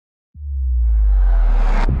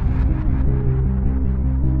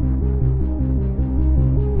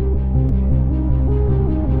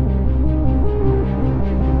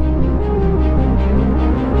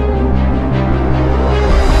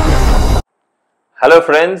Hello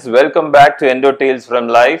friends, welcome back to Endo Tales from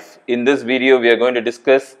Life. In this video, we are going to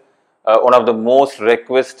discuss one of the most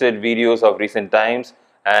requested videos of recent times,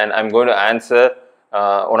 and I'm going to answer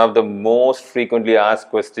one of the most frequently asked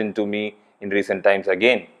questions to me in recent times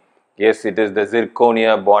again. Yes, it is the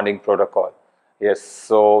Zirconia bonding protocol. Yes,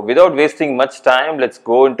 so without wasting much time, let's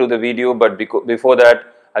go into the video. But before that,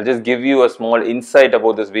 I'll just give you a small insight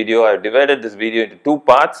about this video. I've divided this video into two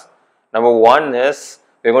parts. Number one is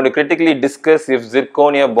we're going to critically discuss if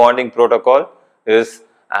Zirconia bonding protocol is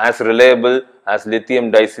as reliable as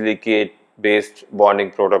lithium disilicate based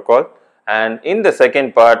bonding protocol. And in the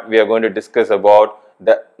second part, we are going to discuss about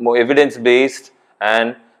the more evidence based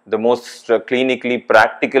and the most clinically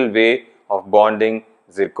practical way of bonding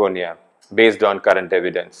Zirconia based on current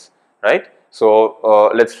evidence, right?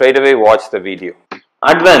 So let's straight away watch the video.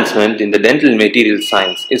 Advancement in the dental material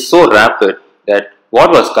science is so rapid that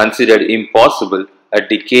what was considered impossible a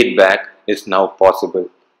decade back is now possible.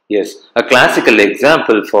 Yes, a classical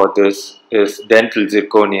example for this is dental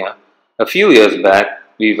zirconia. A few years back,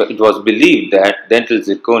 it was believed that dental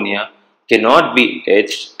zirconia cannot be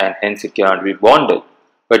etched and hence it cannot be bonded.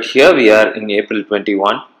 But here we are in April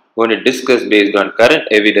 21 going to discuss based on current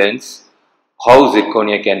evidence how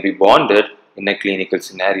zirconia can be bonded in a clinical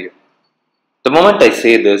scenario. The moment I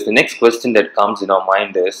say this, the next question that comes in our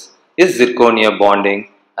mind is zirconia bonding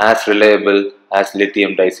as reliable as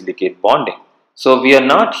lithium disilicate bonding? So we are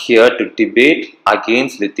not here to debate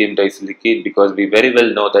against lithium disilicate because we very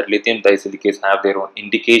well know that lithium disilicates have their own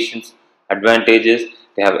indications, advantages,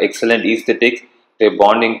 they have excellent aesthetics, their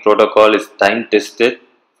bonding protocol is time tested.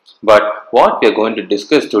 But what we are going to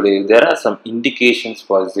discuss today is there are some indications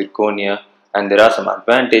for zirconia and there are some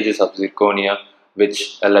advantages of zirconia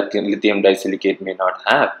which a lithium disilicate may not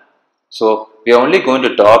have. So we are only going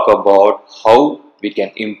to talk about how we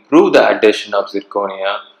can improve the addition of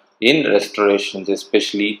zirconia in restorations,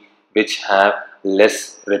 especially which have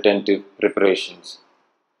less retentive preparations.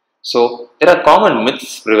 So there are common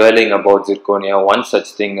myths prevailing about zirconia. One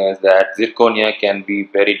such thing is that zirconia can be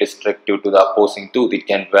very destructive to the opposing tooth. It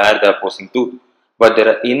can wear the opposing tooth. But there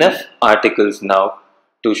are enough articles now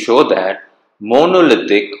to show that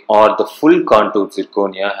monolithic or the full contour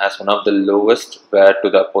zirconia has one of the lowest wear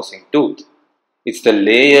to the opposing tooth. It's the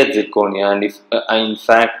layered zirconia, and if in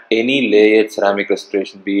fact any layered ceramic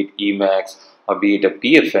restoration, be it Emax or be it a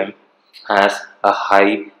PFM, has a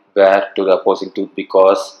high wear to the opposing tooth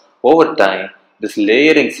because over time this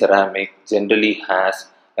layering ceramic generally has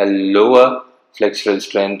a lower flexural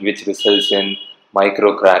strength which results in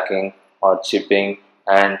micro cracking or chipping,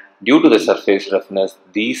 and due to the surface roughness,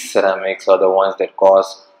 these ceramics are the ones that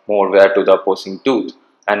cause more wear to the opposing tooth.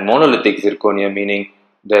 And monolithic zirconia, meaning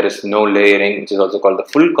there is no layering, which is also called the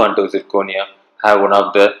full contour zirconia, have one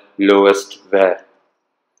of the lowest wear.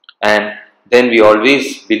 And then we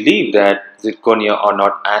always believe that zirconia are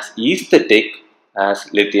not as aesthetic as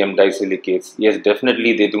lithium disilicates. Yes,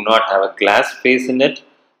 definitely they do not have a glass face in it,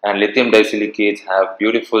 and lithium disilicates have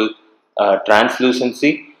beautiful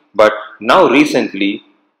translucency. But now recently,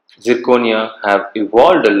 zirconia have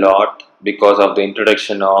evolved a lot because of the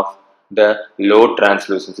introduction of the low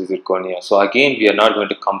translucency zirconia. So again, we are not going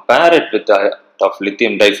to compare it with the of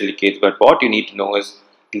lithium disilicates, but what you need to know is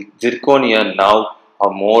zirconia now are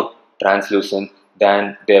more translucent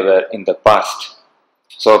than they were in the past.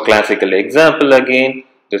 So a classical example again,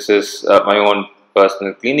 this is my own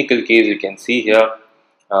personal clinical case. You can see here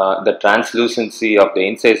the translucency of the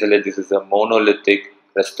incisal edge. This is a monolithic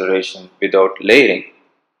restoration without layering.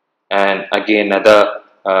 And again another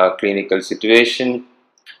clinical situation,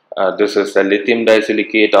 this is a lithium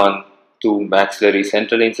disilicate on two maxillary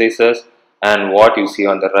central incisors, and what you see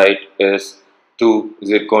on the right is two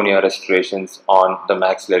zirconia restorations on the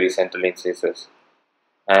maxillary central incisors.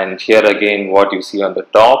 And here again what you see on the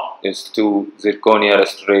top is two zirconia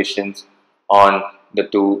restorations on the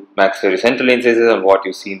two maxillary central incisors, and what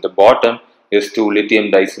you see in the bottom is two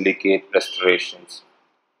lithium disilicate restorations.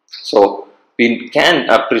 So we can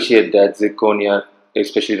appreciate that zirconia,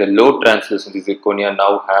 especially the low translucency zirconia,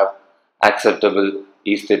 now have acceptable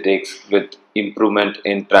aesthetics with improvement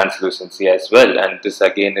in translucency as well, and this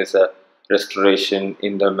again is a restoration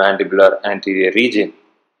in the mandibular anterior region.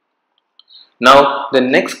 Now the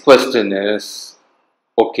next question is,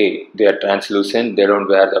 okay, they are translucent, they don't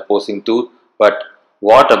wear the opposing tooth, but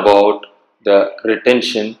what about the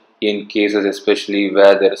retention in cases especially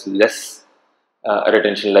where there is less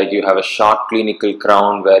retention, like you have a short clinical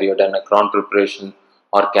crown where you have done a crown preparation,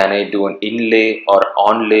 or can I do an inlay or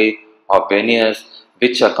onlay or veneers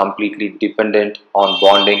which are completely dependent on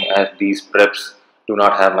bonding, as these preps do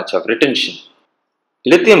not have much of retention.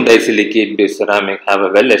 Lithium disilicate based ceramic have a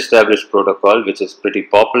well established protocol which is pretty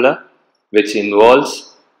popular, which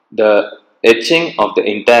involves the etching of the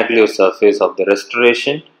intaglio surface of the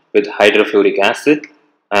restoration with hydrofluoric acid.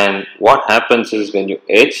 And what happens is, when you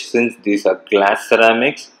etch, since these are glass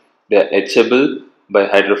ceramics, they are etchable by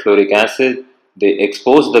hydrofluoric acid. They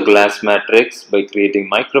expose the glass matrix by creating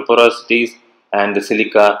microporosities, and the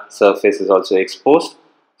silica surface is also exposed,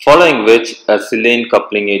 following which a silane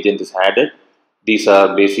coupling agent is added. These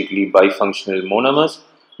are basically bifunctional monomers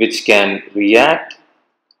which can react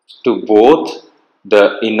to both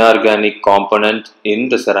the inorganic component in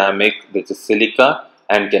the ceramic, which is silica,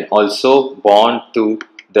 and can also bond to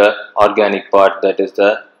the organic part, that is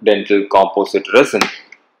the dental composite resin.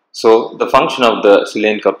 So the function of the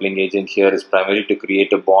silane coupling agent here is primarily to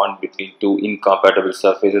create a bond between two incompatible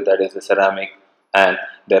surfaces, that is the ceramic and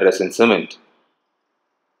the resin cement.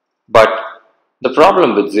 But the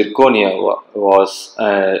problem with zirconia was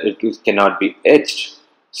it cannot be etched.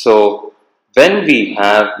 So when we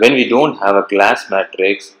don't have a glass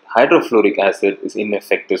matrix, hydrofluoric acid is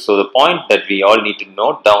ineffective. So the point that we all need to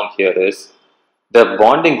note down here is the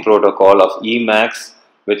bonding protocol of Emax,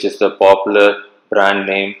 which is the popular brand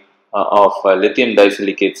name of lithium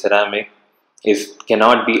disilicate ceramic,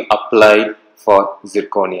 cannot be applied for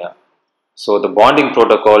zirconia. So the bonding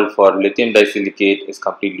protocol for lithium disilicate is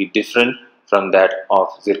completely different from that of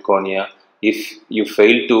zirconia. If you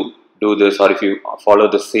fail to do this, or if you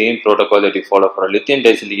follow the same protocol that you follow for a lithium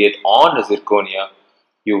disilicate on a zirconia,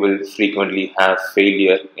 you will frequently have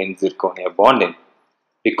failure in zirconia bonding,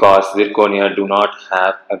 because zirconia do not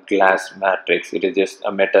have a glass matrix. It is just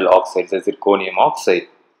a metal oxide, it's a zirconium oxide.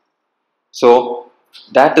 So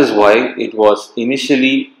that is why it was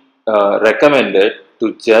initially recommended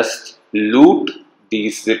to just lute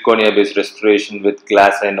these zirconia based restoration with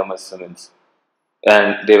glass ionomers cements,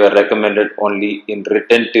 and they were recommended only in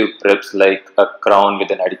retentive preps like a crown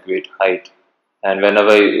with an adequate height. And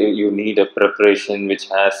whenever you need a preparation which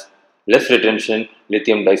has less retention,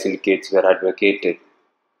 lithium disilicates were advocated.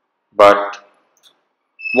 But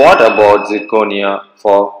what about zirconia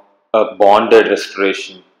for a bonded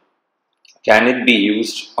restoration? Can it be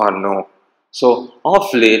used or no? So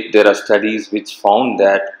of late there are studies which found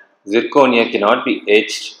that zirconia cannot be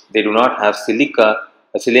etched. They do not have silica.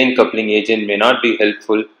 A silane coupling agent may not be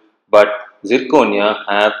helpful, but zirconia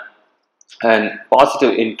have an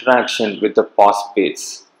positive interaction with the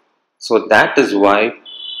phosphates. So that is why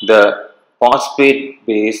the phosphate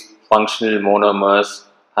based functional monomers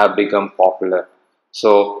have become popular.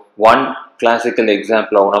 So one classical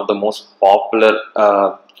example of one of the most popular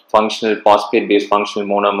functional phosphate based functional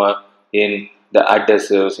monomer in the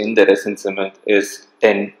adhesives in the resin cement is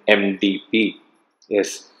 10-MDP.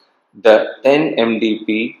 Yes, the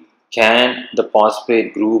 10-MDP the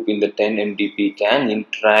phosphate group in the 10-MDP can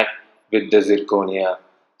interact with the zirconia.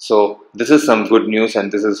 So this is some good news,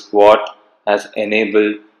 and this is what has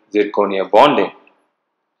enabled zirconia bonding.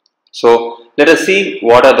 So let us see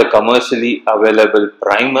what are the commercially available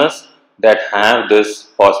primers that have this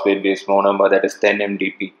phosphate based monomer, that is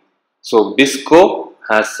 10-MDP. So Bisco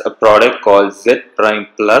has a product called Z Prime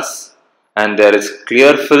Plus, and there is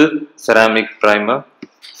Clearfill ceramic primer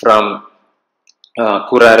from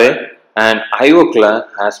Curare, and Iocla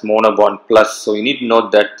has Monobond Plus. So you need to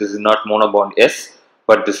note that this is not Monobond S,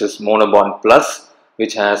 but this is Monobond Plus,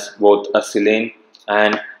 which has both a silane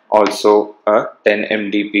and also a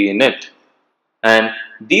 10-MDP in it. And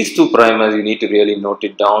these two primers, you need to really note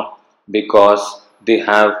it down, because they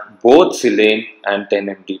have both silane and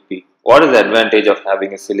 10-MDP. What is the advantage of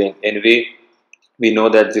having a silane? Anyway, we know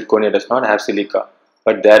that zirconia does not have silica,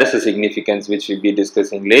 but there is a significance which we'll be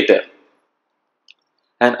discussing later.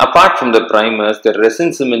 And apart from the primers, the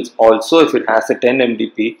resin cements also, if it has a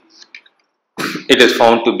 10-MDP, it is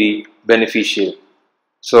found to be beneficial.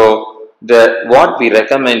 So what we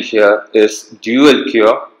recommend here is dual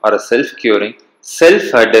cure or a self-curing,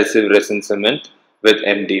 self-adhesive resin cement with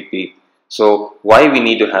MDP. So why we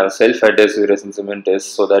need to have self-adhesive resin cement is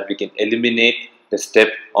so that we can eliminate the step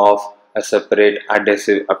of a separate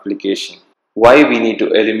adhesive application. Why we need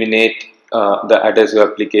to eliminate the adhesive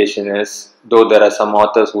application is, though there are some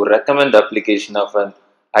authors who recommend the application of an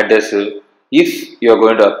adhesive, if you are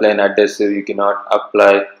going to apply an adhesive, you cannot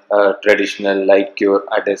apply a traditional light cure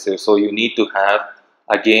adhesive. So you need to have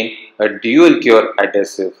again a dual cure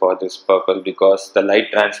adhesive for this purpose, because the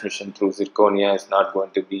light transmission through zirconia is not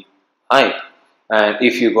going to be high, and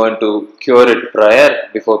if you're going to cure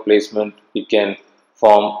it before placement, it can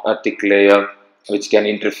form a thick layer which can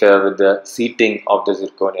interfere with the seating of the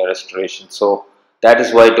zirconia restoration. So that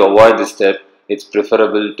is why, to avoid this step, it's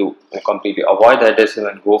preferable to completely avoid the adhesive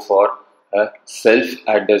and go for a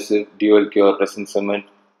self-adhesive dual cure resin cement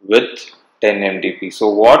with 10 MDP. So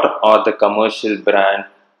what are the commercial brand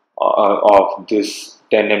of this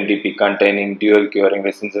 10 MDP containing dual curing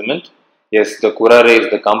resin cement? Yes, the Curare is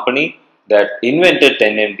the company that invented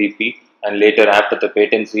 10 MDP, and later after the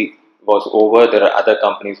patency was over, there are other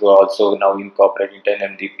companies who are also now incorporating 10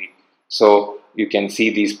 MDP. So you can see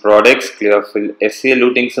these products: Clearfill SA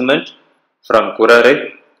luting cement from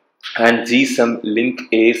Curare, and GSM Link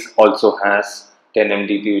Ace also has 10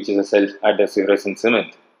 MDP, which is a self-adhesive resin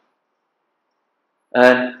cement.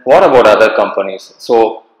 And what about other companies?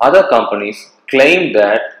 So other companies claim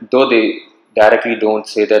that, though they directly don't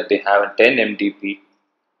say that they have a 10 MDP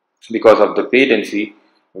because of the patency,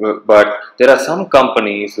 but there are some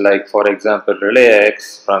companies like, for example,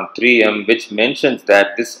 RelayX from 3M, which mentions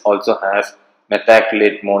that this also has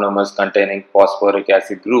methacrylate monomers containing phosphoric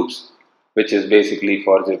acid groups, which is basically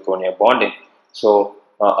for zirconia bonding. So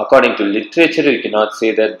according to literature, you cannot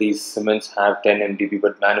say that these cements have 10 MDP,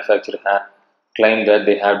 but manufacturers have claimed that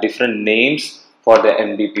they have different names for the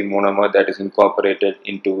MDP monomer that is incorporated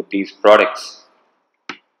into these products.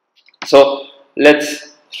 So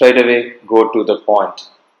let's straight away go to the point.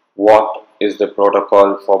 What is the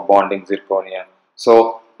protocol for bonding zirconia?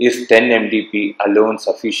 So is 10 MDP alone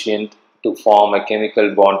sufficient to form a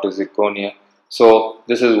chemical bond to zirconia? So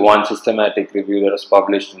this is one systematic review that was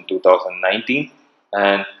published in 2019,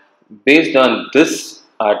 and based on this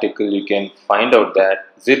article you can find out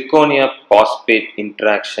that zirconia phosphate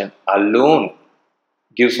interaction alone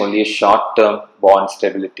gives only a short-term bond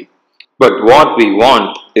stability. But what we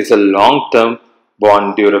want is a long-term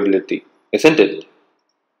bond durability, isn't it?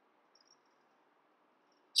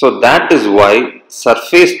 So that is why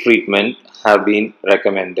surface treatment have been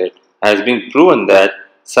recommended. It has been proven that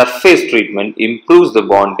surface treatment improves the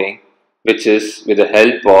bonding, which is with the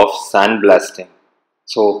help of sandblasting.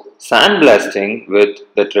 So sandblasting with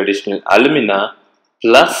the traditional alumina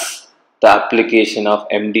plus the application of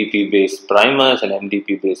MDP based primers and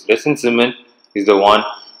MDP based resin cement is the one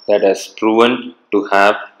that has proven to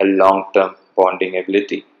have a long-term bonding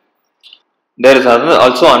ability. There is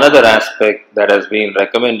also another aspect that has been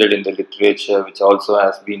recommended in the literature, which also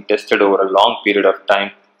has been tested over a long period of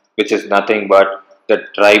time, which is nothing but the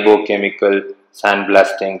tribochemical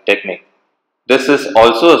sandblasting technique. This is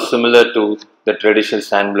also similar to the traditional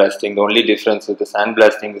sandblasting. The only difference is the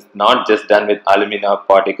sandblasting is not just done with alumina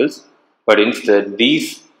particles, but instead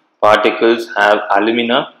these particles have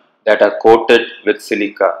alumina that are coated with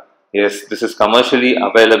silica. Yes, this is commercially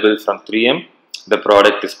available from 3M. The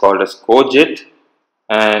product is called as Cojet,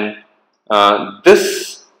 and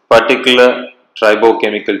this particular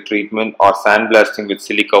tribochemical treatment or sandblasting with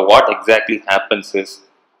silica, what exactly happens is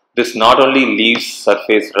this not only leaves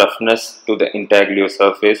surface roughness to the intaglio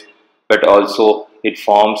surface, but also it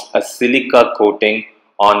forms a silica coating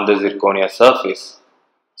on the zirconia surface.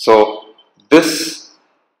 So this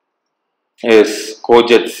is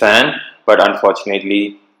Cojet sand, but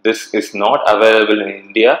unfortunately this is not available in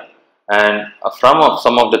India. And from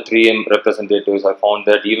some of the 3M representatives, I found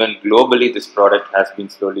that even globally this product has been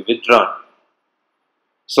slowly withdrawn.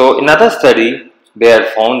 So in another study, they have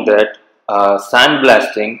found that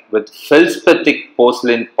sandblasting with feldspathic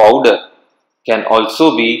porcelain powder can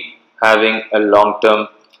also be having a long-term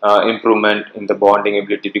improvement in the bonding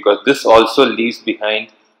ability, because this also leaves behind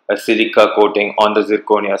a silica coating on the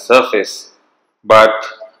zirconia surface. But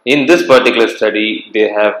in this particular study, they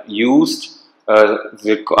have used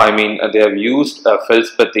they have used a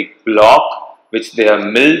feldspathic block which they have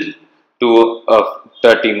milled to a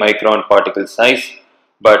 30 micron particle size.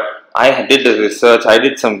 But I did the research, I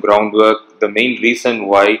did some groundwork. The main reason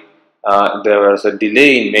why there was a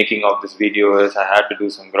delay in making of this video is I had to do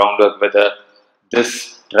some groundwork whether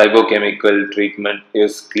this tribochemical treatment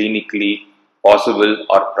is clinically possible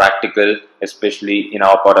or practical, especially in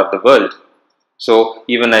our part of the world. So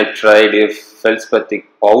even I tried if feldspathic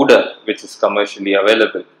powder, which is commercially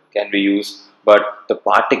available, can be used, but the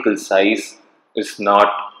particle size is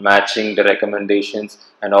not matching the recommendations,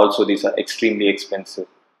 and also these are extremely expensive.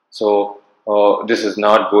 So this is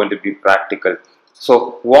not going to be practical.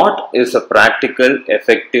 So what is a practical,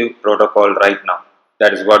 effective protocol right now?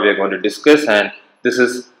 That is what we are going to discuss, and this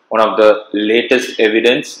is one of the latest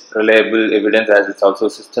evidence, reliable evidence, as it's also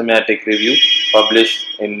systematic review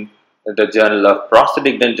published in the Journal of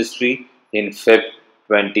Prosthetic Dentistry in Feb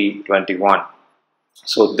 2021.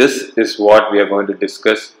 So this is what we are going to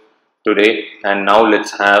discuss today, and now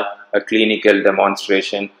let's have a clinical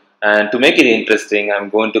demonstration. And to make it interesting, I'm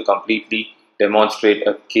going to completely demonstrate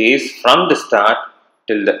a case from the start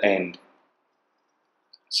till the end.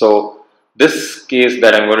 So this case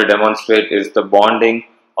that I'm going to demonstrate is the bonding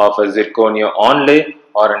of a zirconia onlay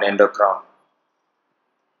or an endocrown.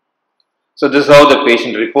 So this is how the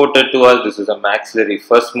patient reported to us. This is a maxillary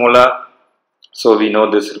first molar. So we know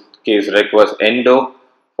this case rec was endo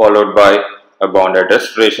followed by a bonded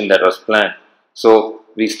restoration that was planned. So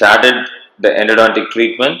we started the endodontic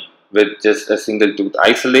treatment with just a single tooth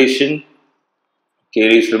isolation,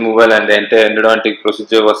 caries removal, and the entire endodontic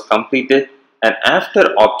procedure was completed. And after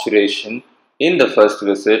obturation in the first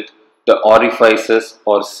visit, the orifices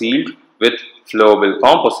are sealed with flowable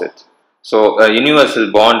composite. So a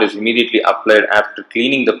universal bond is immediately applied after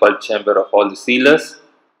cleaning the pulp chamber of all the sealers,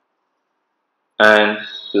 and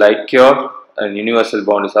light cure, a universal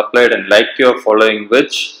bond is applied, and light cure, following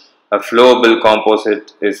which a flowable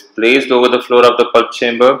composite is placed over the floor of the pulp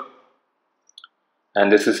chamber,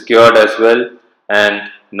 and this is cured as well. And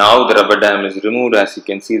now the rubber dam is removed. As you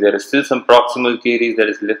can see, there is still some proximal caries that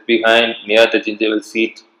is left behind near the gingival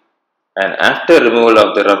seat, and after removal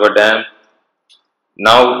of the rubber dam,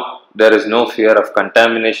 now there is no fear of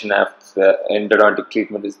contamination after the endodontic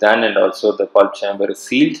treatment is done, and also the pulp chamber is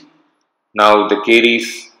sealed. Now the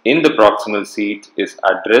caries in the proximal seat is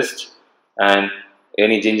addressed, and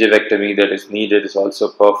any gingivectomy that is needed is also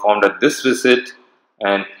performed at this visit,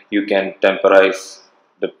 and you can temporize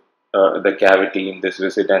the cavity in this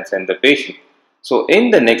visit and send the patient. So in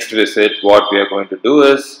the next visit, what we are going to do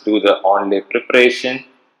is do the onlay preparation,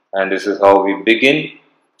 and this is how we begin.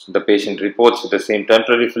 The patient reports with the same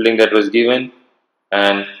temporary filling that was given,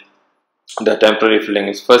 and the temporary filling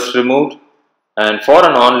is first removed. And for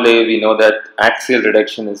an onlay, we know that axial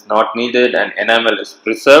reduction is not needed and enamel is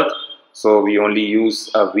preserved. So we only use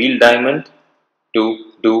a wheel diamond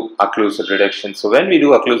to do occlusal reduction. So when we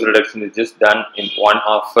do occlusal reduction, it's just done in one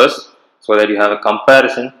half first, so that you have a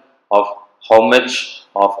comparison of how much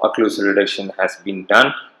of occlusal reduction has been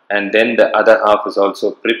done, and then the other half is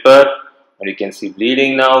also prepared. And you can see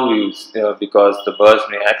bleeding now because the burrs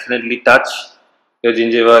may accidentally touch your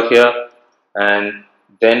gingiva here. And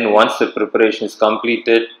then once the preparation is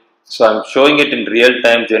completed, so I'm showing it in real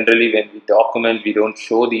time. Generally when we document, we don't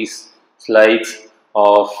show these slides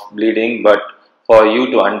of bleeding, but for you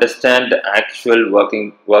to understand the actual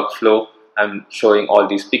working workflow, I'm showing all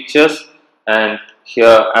these pictures. And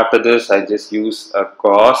here after this, I just use a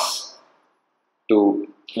gauze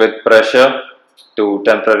with pressure to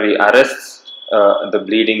temporarily arrest the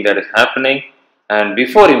bleeding that is happening. And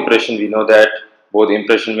before impression, we know that both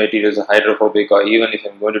impression materials are hydrophobic, or even if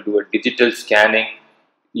I'm going to do a digital scanning,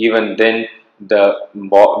 even then the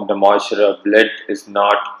moisture or blood is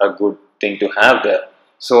not a good thing to have there.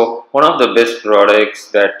 So one of the best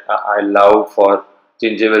products that I love for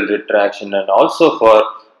gingival retraction and also for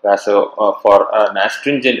an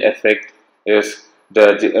astringent effect is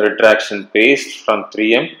the retraction paste from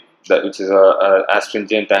 3M, which is a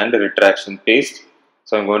astringent and a retraction paste.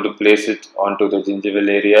 So I'm going to place it onto the gingival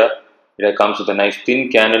area. It comes with a nice thin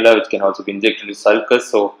cannula which can also be injected into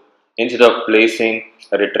sulcus. So instead of placing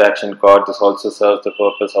a retraction cord, this also serves the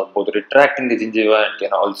purpose of both retracting the gingiva and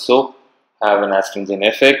can also have an astringent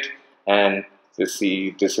effect. And you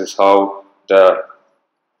see, this is how the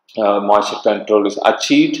moisture control is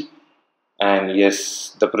achieved. And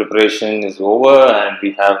yes, the preparation is over and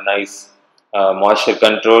we have nice moisture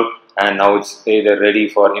control, and now it's either ready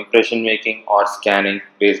for impression making or scanning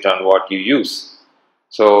based on what you use.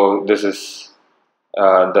 So this is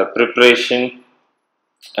the preparation,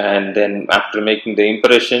 and then after making the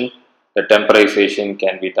impression, the temporization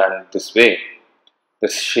can be done this way. The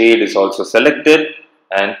shade is also selected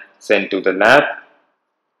and sent to the lab.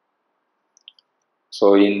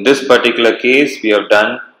 So in this particular case, we have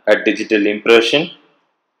done a digital impression,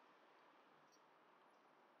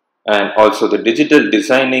 and also the digital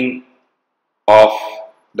designing of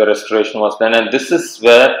the restoration was done, and this is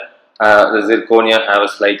where the zirconia have a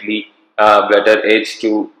slightly better edge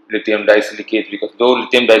to lithium disilicates, because though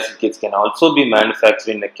lithium disilicates can also be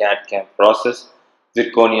manufactured in the CAD/CAM process,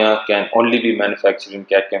 zirconia can only be manufactured in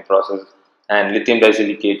CAD/CAM process. And lithium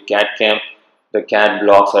disilicate CAD/CAM, the CAD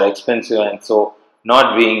blocks are expensive, and so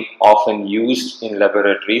not being often used in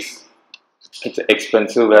laboratories, it's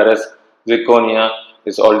expensive, whereas zirconia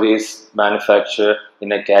is always manufactured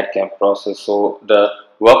in a CAD/CAM process. So the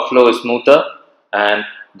workflow is smoother and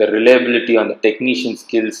the reliability on the technician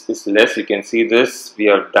skills is less. You can see this, we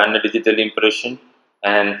have done a digital impression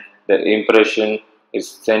and the impression is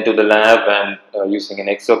sent to the lab, and using an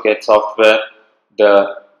ExoCAD software,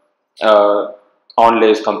 the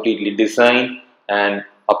onlay is completely designed, and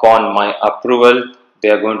upon my approval, they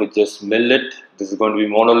are going to just mill it. This is going to be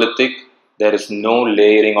monolithic. There is no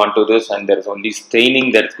layering onto this, and there is only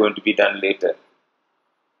staining that is going to be done later.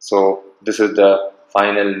 So this is the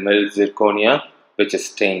final milled zirconia, which is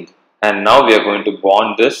stained. And now we are going to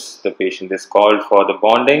bond this. The patient is called for the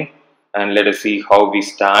bonding, and let us see how we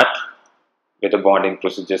start with the bonding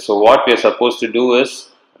procedure. So what we are supposed to do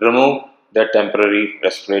is remove the temporary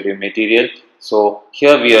restorative material. So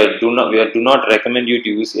here we do not recommend you to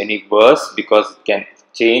use any burrs, because it can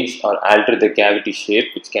change or alter the cavity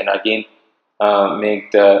shape, which can again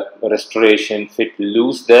make the restoration fit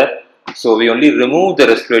loose there. So we only remove the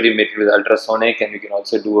restorative material with ultrasonic, and we can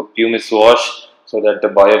also do a pumice wash so that the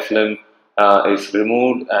biofilm is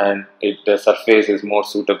removed and the surface is more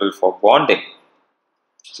suitable for bonding.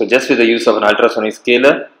 So just with the use of an ultrasonic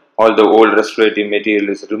scaler, all the old restorative material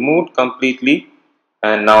is removed completely,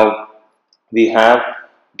 and now we have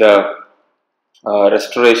the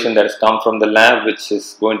restoration that has come from the lab, which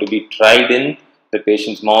is going to be tried in the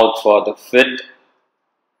patient's mouth for the fit,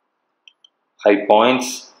 high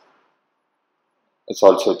points. It's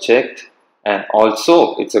also checked, and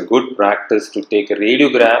also it's a good practice to take a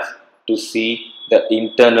radiograph to see the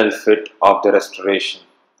internal fit of the restoration.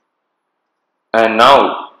 And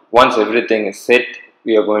now once everything is set,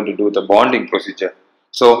 we are going to do the bonding procedure.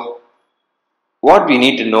 So what we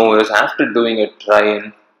need to know is, after doing a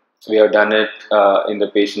try-in, we have done it in the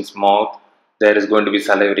patient's mouth, there is going to be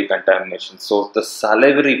salivary contamination. So the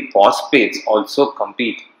salivary phosphates also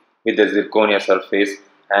compete with the zirconia surface,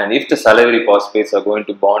 and if the salivary phosphates are going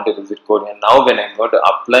to bond to the zirconia, now when I am going to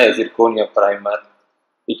apply a zirconia primer,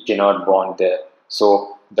 it cannot bond there.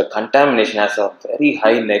 So the contamination has a very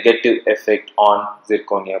high negative effect on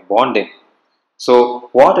zirconia bonding. So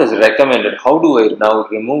what is recommended? How do I now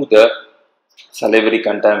remove the salivary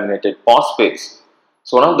contaminated phosphates?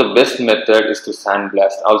 So one of the best method is to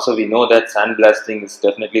sandblast. Also we know that sandblasting is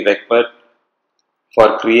definitely required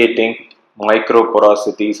for creating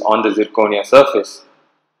microporosities on the zirconia surface.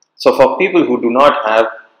 So for people who do not have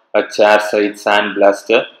a chair side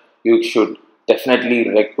sandblaster, you should definitely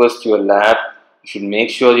request your lab. You should make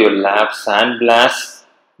sure your lab sandblasts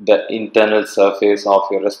the internal surface of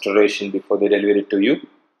your restoration before they deliver it to you.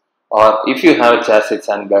 Or if you have a chair side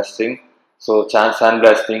sandblasting, so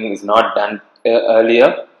sandblasting is not done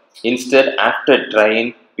earlier. Instead, after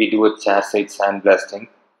drying, we do a chair side sandblasting.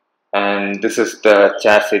 And this is the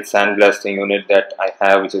chair side sandblasting unit that I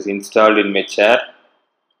have, which is installed in my chair.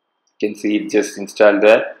 You can see it just installed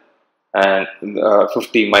there, and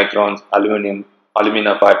 50 microns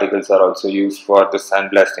alumina particles are also used for the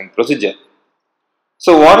sandblasting procedure.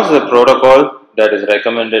 So what is the protocol that is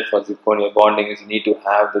recommended for zirconia bonding? Is you need to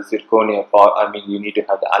have the zirconia, you need to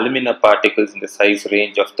have the alumina particles in the size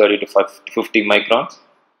range of 30 to 50 microns,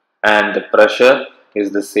 and the pressure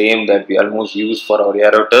is the same that we almost use for our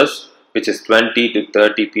aerators, which is 20 to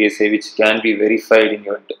 30 psi, which can be verified in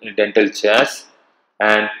your dental chairs,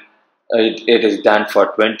 and it is done for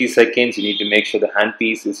 20 seconds. You need to make sure the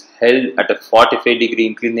handpiece is held at a 45-degree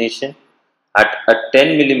inclination. At a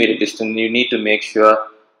 10 millimeter distance, you need to make sure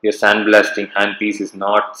your sandblasting handpiece is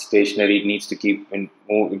not stationary. It needs to be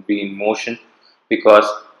in motion, because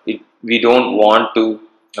we don't want to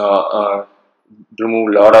remove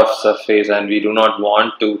a lot of surface, and we do not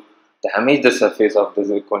want to damage the surface of the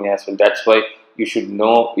zirconia as well. That's why you should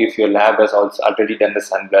know if your lab has also already done the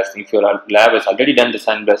sandblasting. If your lab has already done the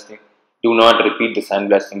sandblasting, do not repeat the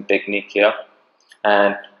sandblasting technique here.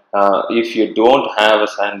 And if you don't have a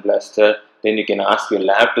sandblaster, then you can ask your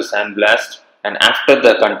lab to sandblast. And after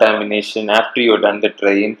the contamination, after you've done the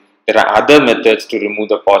drying, there are other methods to remove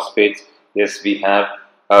the phosphates. Yes, we have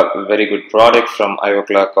a very good product from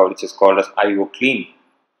IOCLA which is called as IOClean.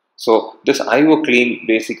 So this IOClean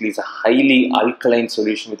basically is a highly alkaline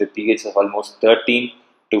solution with a pH of almost 13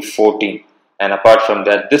 to 14. And apart from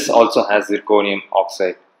that, this also has zirconium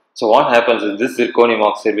oxide. So what happens is, this zirconium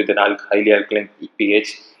oxide with an highly alkaline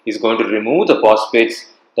pH is going to remove the phosphates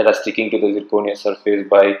that are sticking to the zirconia surface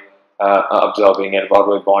by absorbing it or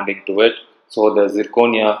by bonding to it. So the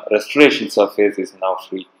zirconia restoration surface is now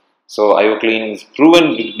free. So IOClean is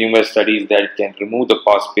proven with numerous studies that it can remove the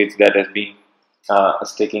phosphates that has been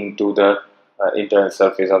sticking to the internal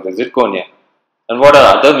surface of the zirconia. And what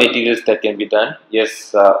are other materials that can be done?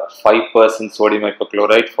 Yes, 5% sodium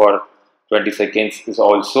hypochlorite for 20 seconds is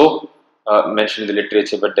also mentioned in the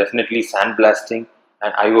literature, but definitely sandblasting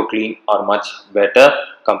and IOClean are much better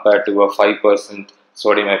compared to a 5%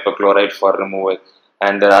 sodium hypochlorite for removal.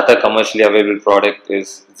 And the other commercially available product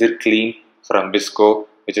is Zirclean from Bisco,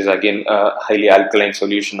 which is again a highly alkaline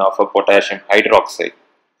solution of a potassium hydroxide.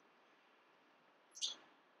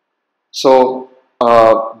 So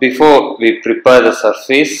before we prepare the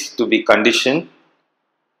surface to be conditioned,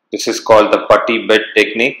 this is called the putty bed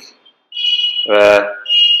technique, where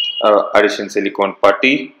addition silicone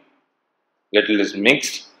putty, little is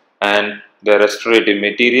mixed, and the restorative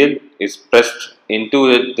material is pressed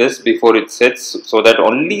into this before it sets, so that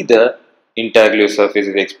only the intaglio surface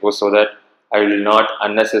is exposed, so that I will not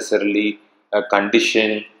unnecessarily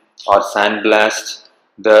condition or sandblast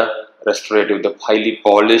the restorative, the highly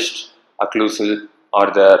polished occlusal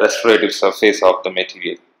or the restorative surface of the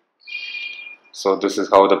material. So this is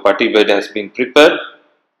how the putty bed has been prepared.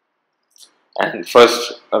 And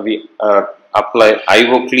first we apply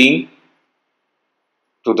IvoClean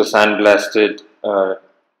to the sandblasted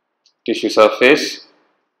tissue surface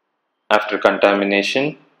after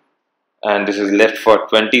contamination, and this is left for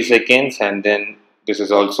 20 seconds, and then this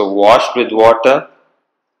is also washed with water,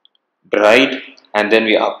 dried, and then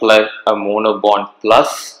we apply a monobond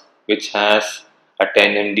plus, which has a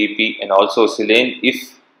 10 mdp and also silane.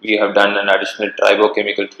 If we have done an additional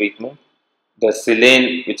tribochemical treatment, the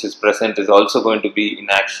silane which is present is also going to be in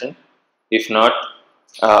action. If not,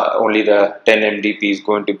 only the 10 mdp is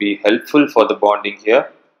going to be helpful for the bonding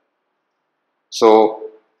here.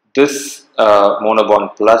 So this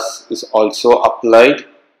monobond plus is also applied,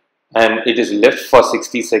 and it is left for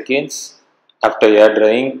 60 seconds after air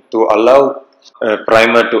drying to allow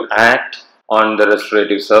primer to act on the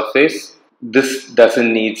restorative surface. This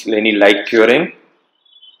doesn't need any light curing.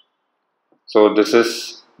 So this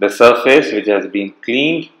is the surface which has been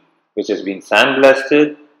cleaned, which has been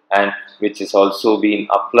sandblasted, and which is also been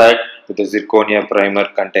applied with a zirconia primer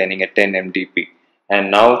containing a 10 mdp.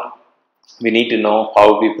 And now we need to know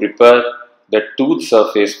how we prepare the tooth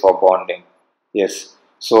surface for bonding. Yes,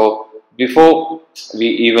 so before we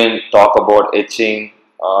even talk about etching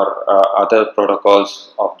or other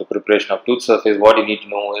protocols of the preparation of tooth surface, what you need to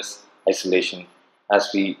know is isolation. As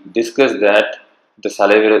we discussed that the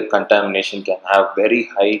salivary contamination can have very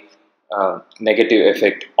high negative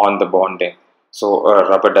effect on the bonding. So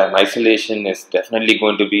rubber dam isolation is definitely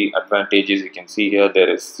going to be advantageous. You can see here there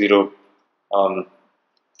is zero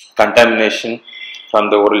contamination from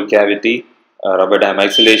the oral cavity. Rubber dam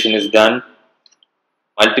isolation is done.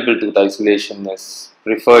 Multiple tooth isolation is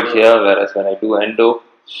preferred here, whereas when I do endo,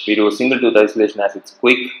 we do a single tooth isolation as it's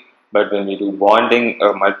quick, but when we do bonding,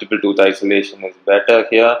 multiple tooth isolation is better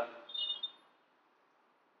here.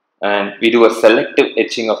 And we do a selective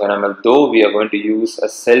etching of enamel, though we are going to use a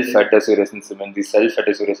self-adhesive resin cement. The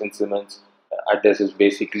self-adhesive resin cements adhesives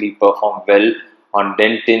basically perform well on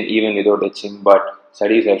dentin even without etching, but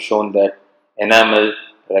studies have shown that enamel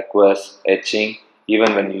requires etching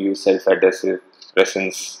even when you use self-adhesive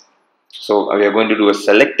resins. So we are going to do a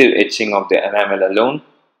selective etching of the enamel alone,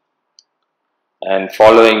 and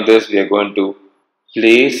following this we are going to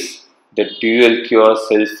place the dual cure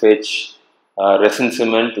self-etch resin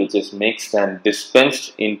cement, which is mixed and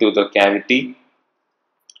dispensed into the cavity.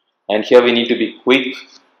 And here we need to be quick,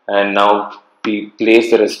 and now we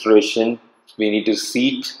place the restoration. We need to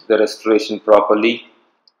seat the restoration properly,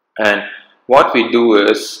 and what we do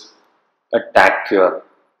is a tack cure,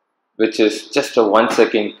 which is just a 1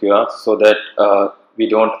 second cure, so that we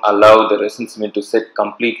don't allow the resin cement to set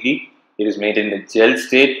completely. It is made in a gel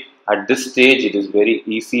state. At this stage it is very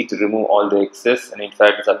easy to remove all the excess, and in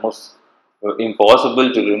fact it's almost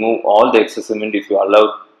impossible to remove all the excess cement if you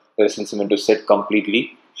allow the resin cement to set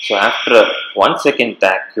completely. So after a 1 second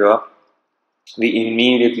tack cure, we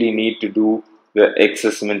immediately need to do the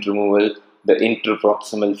excess cement removal, the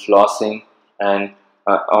interproximal flossing, and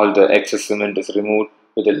all the excess cement is removed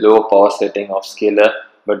with a low power setting of scalar.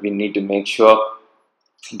 But we need to make sure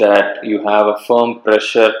that you have a firm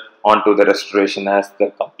pressure onto the restoration as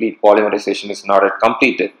the complete polymerization is not yet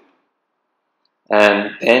completed.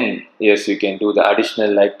 And then yes, you can do the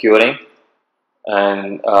additional light curing,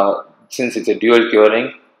 and since it's a dual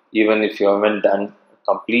curing, even if you haven't done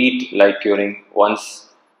complete light curing, once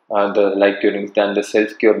the light curing is done, the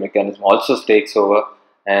self cure mechanism also takes over,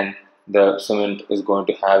 and the cement is going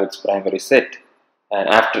to have its primary set. And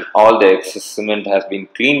after all the excess cement has been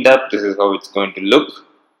cleaned up, this is how it's going to look.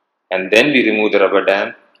 And then we remove the rubber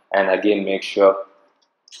dam and again make sure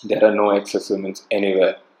there are no excess cements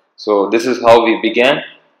anywhere. So this is how we began.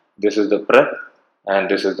 This is the prep, and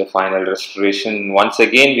this is the final restoration. Once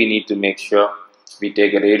again, we need to make sure we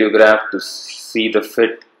take a radiograph to see the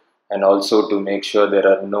fit, and also to make sure there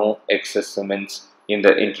are no excess cements in the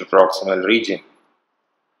interproximal region.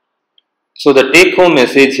 So the take home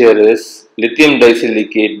message here is lithium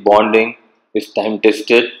disilicate bonding is time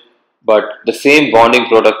tested, but the same bonding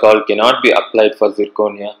protocol cannot be applied for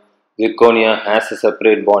zirconia. Zirconia has a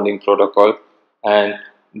separate bonding protocol, and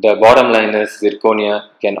the bottom line is zirconia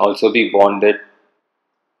can also be bonded.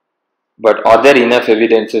 But are there enough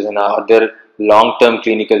evidences, and are there long-term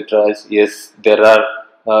clinical trials? Yes, there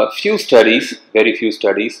are few studies, very few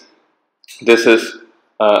studies. This is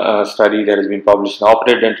study that has been published in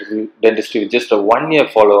operative dentistry with just a 1 year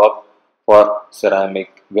follow-up for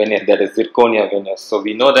ceramic veneer, that is zirconia veneers. So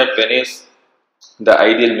we know that veneers, the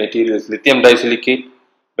ideal material is lithium disilicate,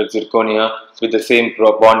 but zirconia with the same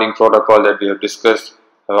bonding protocol that we have discussed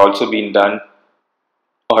have also been done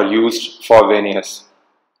or used for veneers.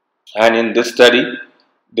 And in this study,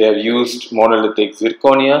 they have used monolithic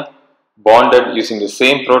zirconia bonded using the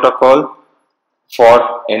same protocol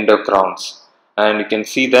for endocrowns. And you can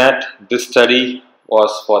see that this study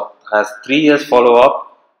has 3 years follow-up,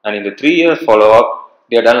 and in the 3 year follow-up,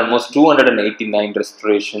 they have done almost 289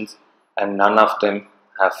 restorations, and none of them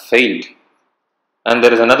have failed. And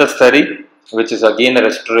there is another study which is again a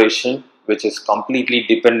restoration which is completely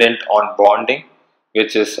dependent on bonding,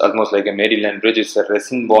 which is almost like a Maryland bridge. It's a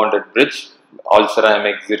resin bonded bridge, all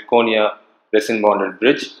ceramic zirconia resin bonded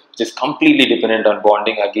bridge, which is completely dependent on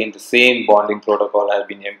bonding. Again, the same bonding protocol has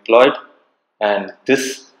been employed, and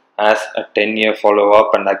this has a 10-year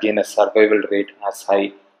follow-up, and again a survival rate as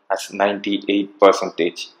high as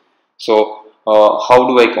 98%. So how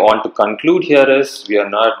do I want to conclude here is, we are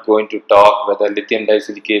not going to talk whether lithium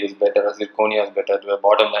disilicate is better or zirconia is better. The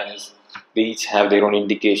bottom line is they each have their own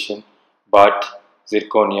indication, but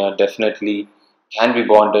zirconia definitely can be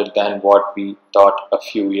bonded than what we thought a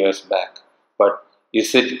few years back. But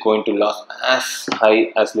is it going to last as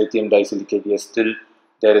high as lithium disilicate? Yes, still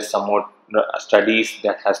there is some more studies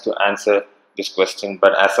that has to answer this question,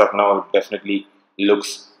 but as of now it definitely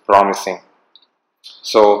looks promising.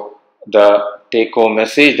 So the take home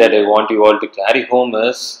message that I want you all to carry home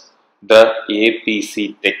is the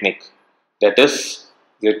APC technique. That is,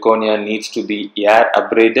 zirconia needs to be air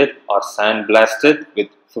abraded or sandblasted with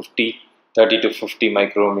 30 to 50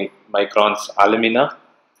 microns alumina.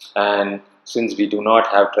 And since we do not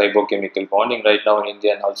have tribochemical bonding right now in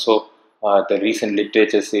India, and also the recent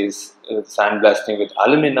literature says sandblasting with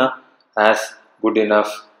alumina has good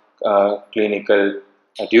enough clinical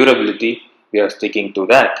durability, we are sticking to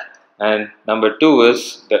that. And number two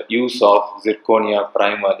is the use of zirconia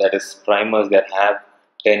primer, that is primers that have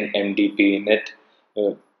 10 MDP in it.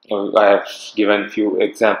 I have given few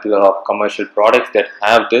examples of commercial products that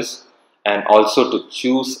have this, and also to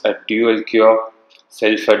choose a dual cure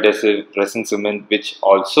self-adhesive resin cement which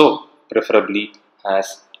also preferably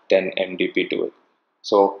has 10 MDP to it.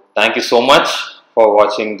 So thank you so much for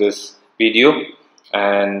watching this video,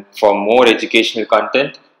 and for more educational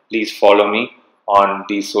content, please follow me on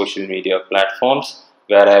these social media platforms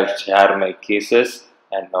where I share my cases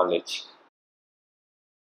and knowledge.